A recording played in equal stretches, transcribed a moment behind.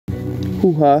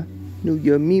Hoo-ha, New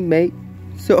Year me mate.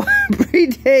 So every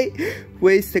day,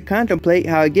 ways to contemplate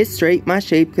how I get straight my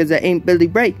shape, cause I ain't Billy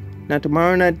Ray. Not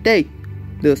tomorrow, not today.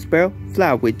 Little sparrow,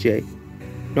 fly with Jay.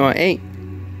 No, I ain't.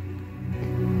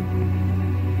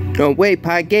 No way,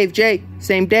 Pa gave Jay,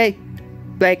 same day.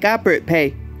 Black opera at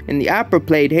pay. And the opera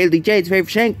played Haley J's favorite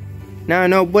shank. Now I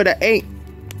know what I ain't.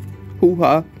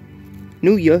 Hoo-ha,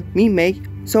 New Year me mate.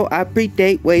 So I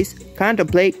predate ways,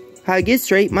 contemplate how I get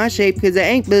straight my shape, cause I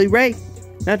ain't Billy Ray.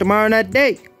 Not tomorrow, not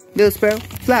today. Little sparrow,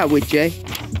 fly with Jay.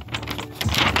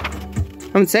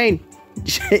 I'm saying,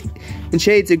 in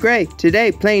shades of gray.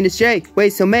 Today, plain as Jay.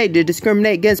 Ways so made to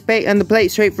discriminate against bait on the plate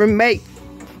straight from mate.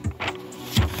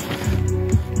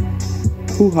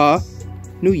 Hoo-ha,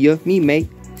 New Year, me mate.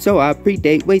 So I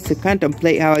predate ways to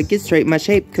contemplate how I get straight my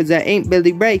shape, cause I ain't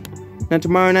Billy Ray. Not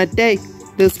tomorrow, not today.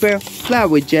 Little sparrow, fly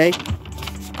with Jay.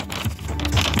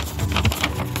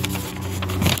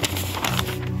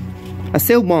 I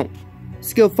still won't.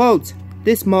 Skill folds.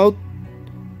 This mode.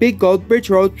 Big gold bridge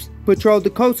roads patrol the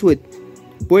coast with.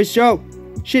 Boys Joe.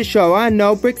 Shit show. I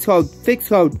know. Bricks code. Fix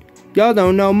code. Y'all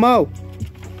don't know Mo.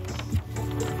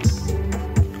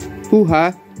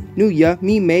 Hoo-ha. New Year.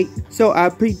 Me mate. So I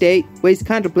predate. Ways to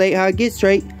contemplate how I get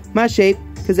straight. My shape.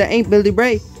 Cause I ain't Billy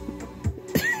Ray.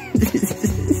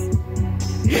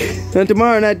 Not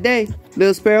tomorrow, not today.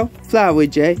 Little sparrow. Fly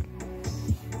with Jay.